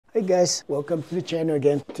Hey guys, welcome to the channel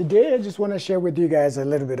again. Today I just want to share with you guys a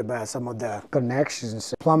little bit about some of the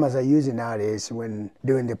connections plumbers are using nowadays when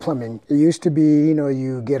doing the plumbing. It used to be,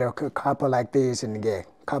 you get a copper like this and you get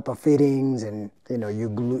copper fittings, and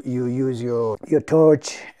you use your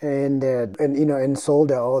torch and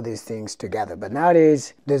solder all these things together. But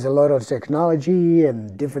nowadays there's a lot of technology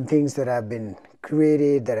and different things that have been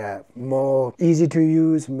created that are more easy to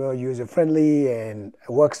use, more user-friendly, and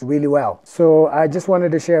works really well. So I just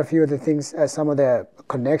wanted to share a few of the things, some of the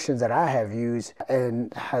connections that I have used,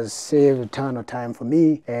 and has saved a ton of time for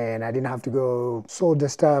me, and I didn't have to go solder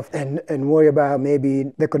stuff and worry about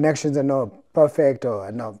maybe the connections are not perfect or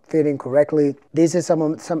are not fitting correctly. These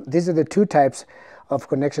are these are the two types of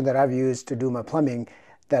connection that I've used to do my plumbing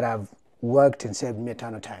that have worked and saved me a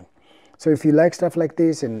ton of time. So if you like stuff like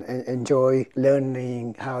this and enjoy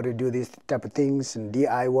learning how to do these type of things and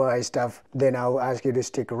DIY stuff, then I'll ask you to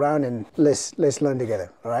stick around and let's learn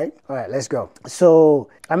together. All right, let's go. So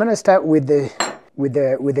I'm gonna start with the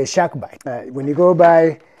SharkBite. When you go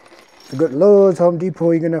buy, you go to Lowe's, Home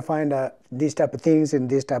Depot, you're gonna find these type of things in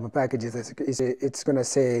these type of packages. It's gonna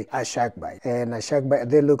say a SharkBite, and a SharkBite,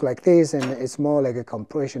 they look like this, and it's more like a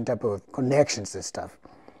compression type of connections and stuff.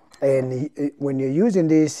 And when you're using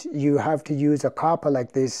this, you have to use a copper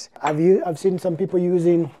like this. I've seen some people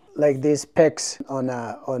using like this PEX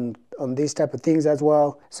on these type of things as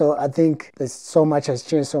well. So I think there's so much has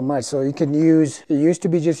changed so much. So you can use, it used to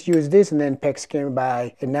be just use this, and then PEX came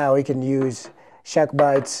by, and now we can use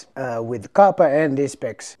SharkBites with copper and these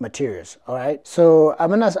PEX materials. All right, so I'm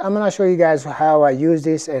gonna show you guys how I use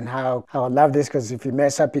this and how I love this, because if you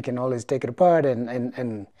mess up, you can always take it apart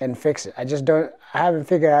and fix it. I haven't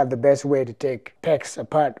figured out the best way to take PEX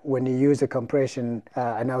apart when you use a compression,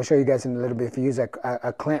 and I'll show you guys in a little bit if you use a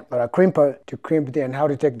clamp or a crimper to crimp it, and how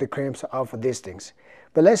to take the crimps off of these things.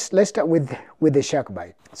 But let's start with the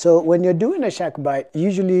SharkBite. So when you're doing a SharkBite,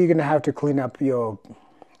 usually you're gonna have to clean up your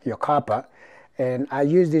copper. And I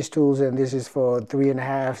use these tools, and this is for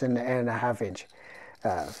 3.5 and 1.5 inch.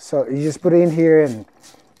 So you just put it in here and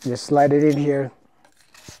just slide it in here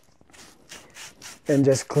and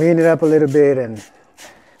just clean it up a little bit and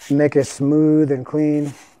make it smooth and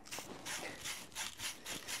clean,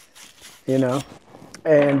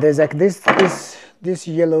 And there's like this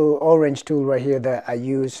yellow orange tool right here that I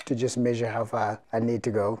use to just measure how far I need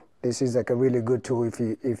to go. This is like a really good tool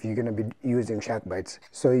if you're gonna be using SharkBites.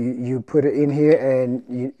 So you put it in here, and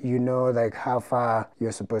you know like how far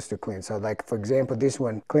you're supposed to clean. So like for example, this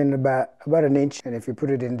one, clean about 1 inch, and if you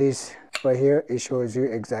put it in this right here, it shows you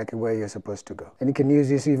exactly where you're supposed to go. And you can use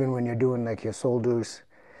this even when you're doing like your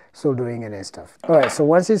soldering and stuff. All right, so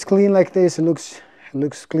once it's clean like this, it looks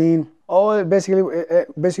clean. Basically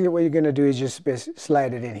what you're gonna do is just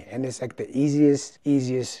slide it in here, and it's like the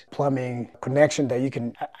easiest plumbing connection that you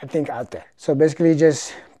can, I think, out there. So basically you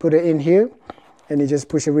just put it in here, and you just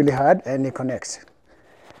push it really hard, and it connects.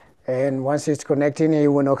 And once it's connecting, it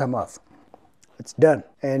will not come off. It's done,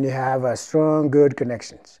 and you have a strong, good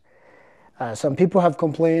connections. Some people have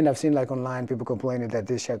complained, I've seen like online, people complaining that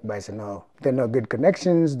these SharkBites they're not good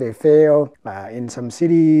connections, they fail. In some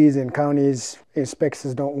cities and counties,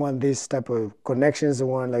 inspectors don't want this type of connections, they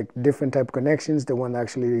want like different type of connections, they want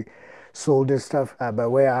actually solder stuff. But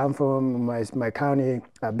where I'm from, my county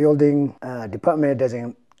building department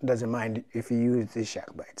doesn't mind if you use these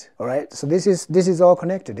SharkBites. All right, so this is all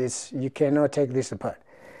connected. You cannot take this apart.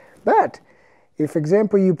 But if, for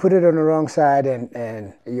example, you put it on the wrong side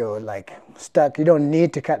and you're like stuck, you don't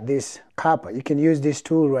need to cut this copper. You can use this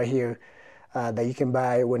tool right here that you can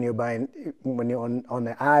buy when you're on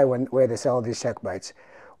the aisle where they sell these SharkBites.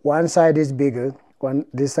 One side is bigger,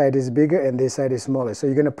 this side is bigger, and this side is smaller. So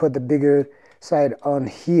you're gonna put the bigger side on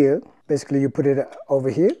here. Basically, you put it over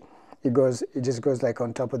here. It just goes like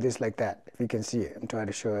on top of this like that. If you can see it, I'm trying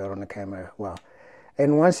to show it on the camera well.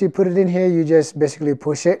 And once you put it in here, you just basically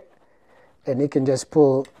push it, and you can just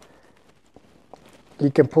pull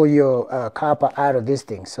your copper out of this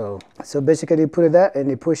thing. So basically you put it that, and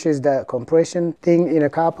it pushes that compression thing in a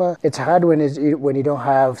copper. It's hard when you don't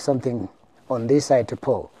have something on this side to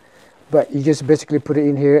pull, but you just basically put it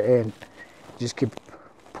in here and just keep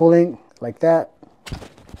pulling like that,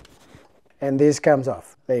 and this comes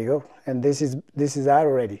off. There you go. And this is out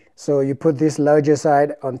already. So you put this larger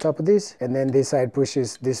side on top of this, and then this side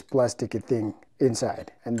pushes this plasticky thing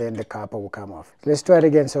inside, and then the copper will come off. Let's try it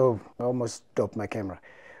again. So I almost stopped my camera.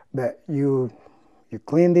 But you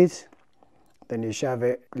clean this, then you shove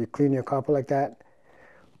it, you clean your copper like that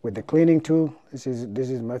with the cleaning tool. This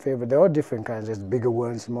is my favorite. There are different kinds. There's bigger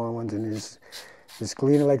ones, smaller ones, and just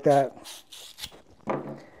clean it like that.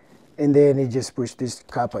 And then you just push this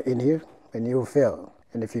copper in here, and you'll fill.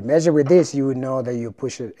 And if you measure with this, you would know that you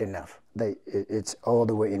push it enough, that it's all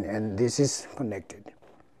the way in, and this is connected.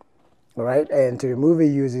 All right, and to remove it,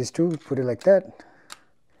 use this tool, put it like that,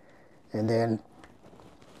 and then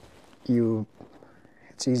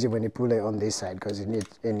it's easy when you pull it on this side because you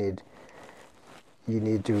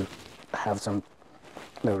need to have some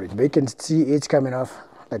leverage. But you can see it's coming off,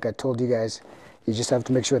 like I told you guys. You just have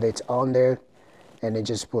to make sure that it's on there, and it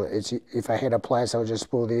just pull it. If I hit apply, so I'll just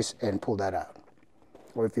pull this and pull that out.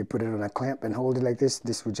 Or if you put it on a clamp and hold it like this,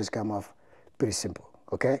 this would just come off. Pretty simple,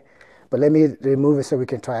 okay? But let me remove it so we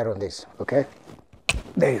can try it on this, okay?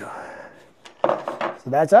 There you go. So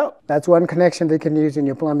that's out. That's one connection they can use in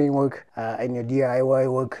your plumbing work, in your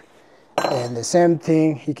DIY work. And the same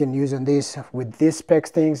thing you can use on this. With these PEX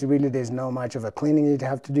things, really there's no much of a cleaning you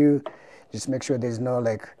have to do. Just make sure there's no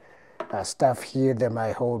like stuff here that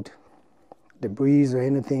might hold debris or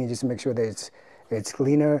anything. Just make sure that it's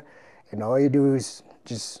cleaner. And all you do is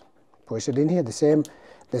just push it in here.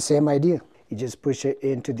 The same idea. You just push it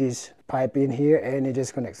into this pipe in here and it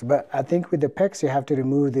just connects. But I think with the PEX, you have to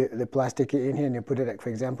remove the plastic in here and you put it, like, for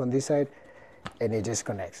example, on this side, and it just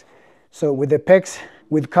connects. So with the PEX,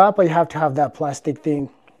 with copper, you have to have that plastic thing.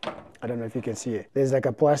 I don't know if you can see it. There's like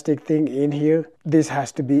a plastic thing in here. This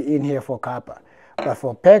has to be in here for copper. But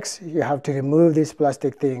for PEX, you have to remove this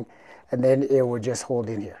plastic thing and then it will just hold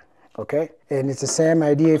in here, okay? And it's the same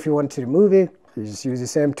idea if you want to remove it. You just use the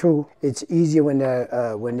same tool. It's easier when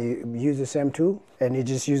you use the same tool, and you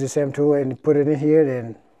just use the same tool and put it in here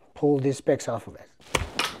and pull this PEX off of it.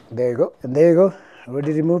 There you go. And there you go. I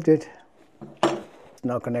already removed it. It's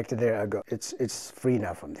not connected there. I go. It's free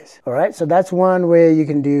now from this. All right. So that's one way you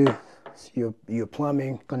can do your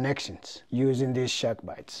plumbing connections using these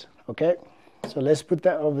SharkBites. Okay. So let's put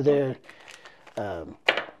that over there, and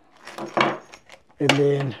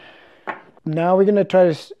then. Now we're gonna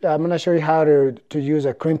I'm gonna show you how to use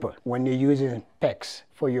a crimper when you're using PEX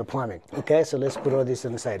for your plumbing. Okay, so let's put all this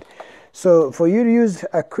on the side. So for you to use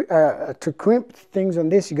to crimp things on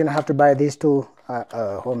this, you're gonna have to buy this tool at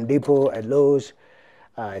Home Depot, at Lowe's.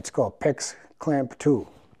 It's called PEX Clamp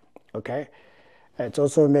Tool. Okay, it's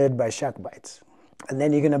also made by SharkBites. And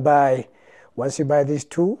then you're gonna buy, once you buy this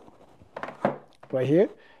tool right here,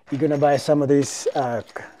 you're gonna buy some of these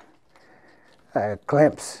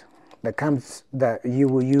clamps that you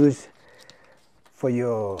will use for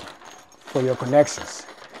your connections.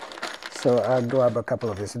 So I'll grab a couple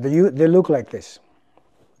of this. They look like this.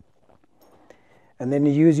 And then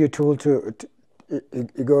you use your tool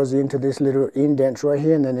it goes into this little indent right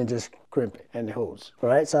here, and then you just crimp it and it holds. All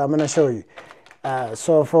right, so I'm gonna show you.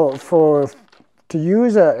 So to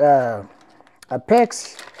use a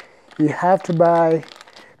PEX, you have to buy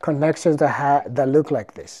connections that look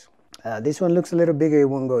like this. This one looks a little bigger, it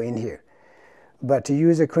won't go in here. But to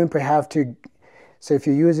use a crimper, you have to, so if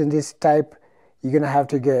you're using this type, you're gonna have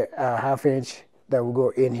to get a 1/2 inch that will go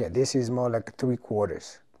in here. This is more like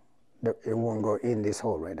 3/4. It won't go in this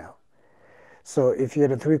hole right now. So if you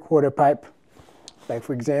had a 3/4 pipe, like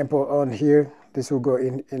for example on here, this will go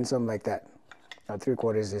in something like that.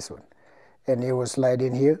 3/4 is this one. And it will slide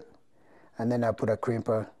in here, and then I put a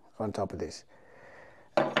crimper on top of this.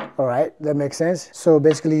 All right, that makes sense. So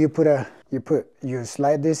basically you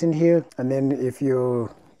slide this in here, and then if you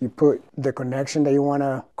put the connection that you want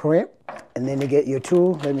to crimp, and then you get your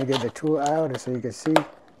tool. Let me get the tool out so you can see.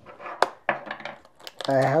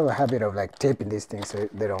 I have a habit of like taping these things so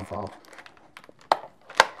they don't fall.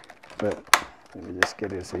 But let me just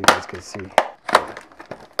get it so you guys can see.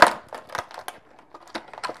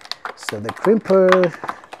 So the crimper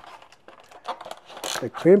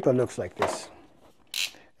looks like this.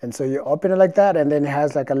 And so you open it like that, and then it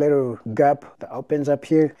has like a little gap that opens up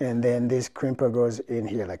here, and then this crimper goes in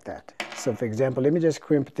here like that. So for example, let me just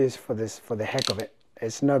crimp this for the heck of it.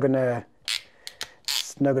 It's not gonna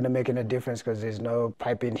make any difference because there's no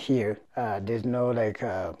pipe in here. There's no like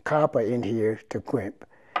copper in here to crimp.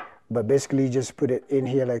 But basically you just put it in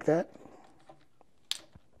here like that.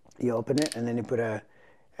 You open it, and then you put a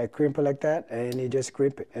crimper like that, and you just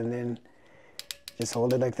crimp it, and then just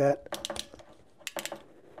hold it like that.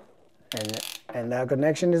 And that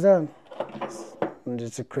connection is done. And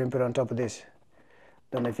just crimp it on top of this.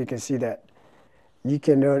 Don't know if you can see that. You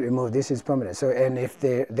cannot remove, this is permanent. So, and if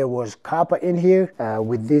there was copper in here,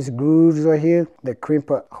 with these grooves right here, the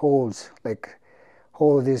crimper holds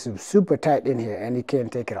this super tight in here, and you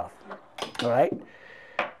can't take it off. All right?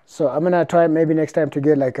 So I'm gonna try maybe next time to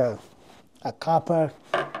get like a copper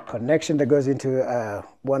connection that goes into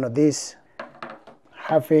one of these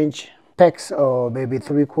 1/2 inch PEX, or maybe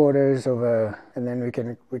 3/4 of and then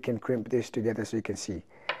we can crimp this together so you can see.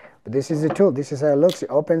 But this is the tool. This is how it looks.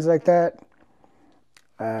 It opens like that.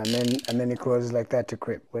 and then it closes like that to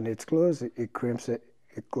crimp. When it's closed, it crimps it,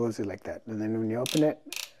 it closes it like that. And then when you open it,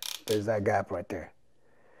 there's that gap right there,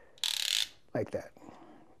 like that.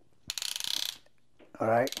 All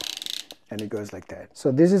right, and it goes like that.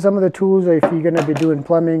 So this is some of the tools that if you're gonna be doing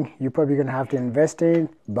plumbing, you're probably gonna have to invest in.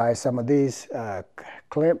 Buy some of these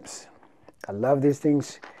clamps. I love these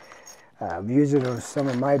things. I've used it on some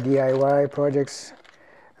of my DIY projects.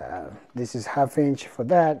 This is 1/2 inch for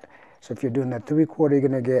that. So if you're doing a 3/4, you're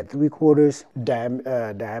gonna get 3/4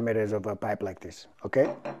 diameters of a pipe like this,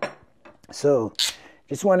 okay? So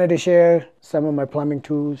just wanted to share some of my plumbing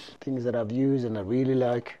tools, things that I've used and I really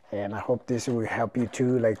like. And I hope this will help you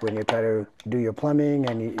too, like when you try to do your plumbing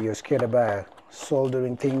and you're scared about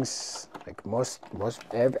soldering things. Like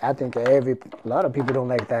I think a lot of people don't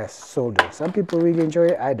like that solder. Some people really enjoy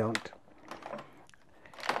it, I don't.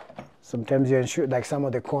 Sometimes you're unsure, like some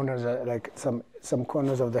of the corners, like some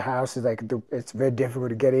corners of the house is like it's very difficult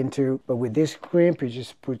to get into. But with this crimp, you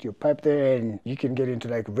just put your pipe there, and you can get into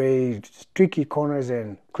like very tricky corners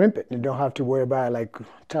and crimp it. You don't have to worry about like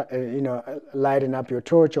lighting up your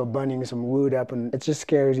torch or burning some wood up, and it just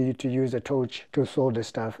scares you to use a torch to solder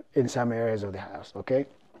stuff in some areas of the house. Okay.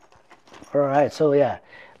 All right. So yeah.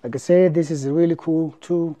 Like I said, this is a really cool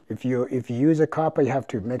tool. If you use a copper, you have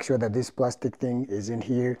to make sure that this plastic thing is in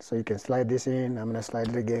here, so you can slide this in. I'm gonna slide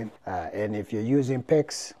it again. And if you're using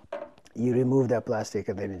PEX, you remove that plastic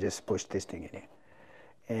and then you just push this thing in here,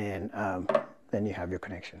 and then you have your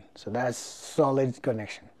connection. So that's solid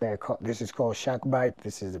connection. This is called SharkBite.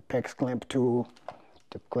 This is the PEX clamp tool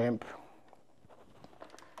to clamp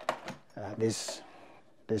this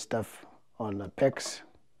stuff on the PEX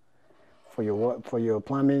for your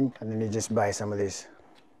plumbing, and then you just buy some of these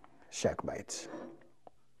SharkBites.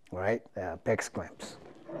 All right, PEX clamps.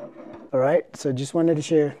 All right, so just wanted to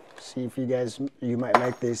share, see if you might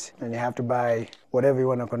like this. And you have to buy whatever you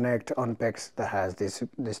want to connect on PEX that has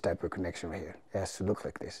this type of connection right here. It has to look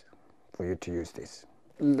like this for you to use this.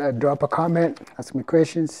 Drop a comment, ask me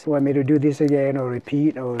questions. Want me to do this again or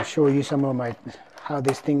repeat or show you some of how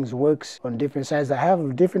these things works on different sides. I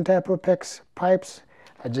have different type of PEX pipes.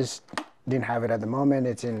 I just didn't have it at the moment.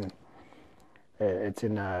 It's in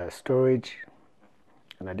storage,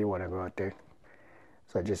 and I didn't want to go out there,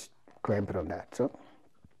 so I just clamp it on that. So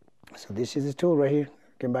this is the tool right here.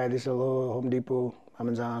 You can buy this at Home Depot,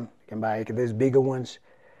 Amazon. You can buy there's bigger ones.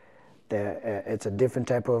 It's a different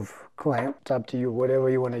type of clamp. It's up to you, whatever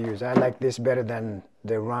you want to use. I like this better than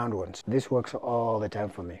the round ones. This works all the time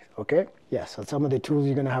for me. Okay. Yeah. So some of the tools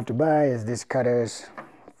you're gonna have to buy is these cutters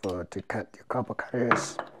to cut your copper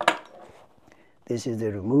cutters. This is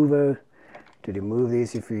the remover to remove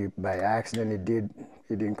this if you by accident you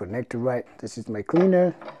didn't connect it right. This is my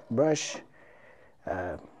cleaner brush.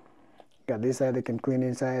 Got this side that can clean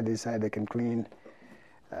inside, this side that can clean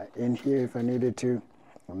in here if I needed to,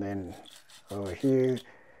 and then over here,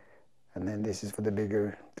 and then this is for the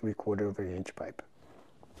bigger 3/4 inch pipe.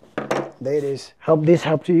 There it is. Hope this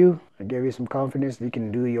helped you. I gave you some confidence that you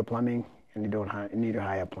can do your plumbing and you don't need to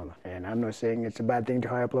hire a plumber. And I'm not saying it's a bad thing to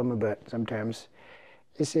hire a plumber, but sometimes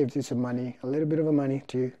it saves you some money, a little bit of money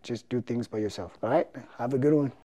to just do things by yourself. All right, have a good one.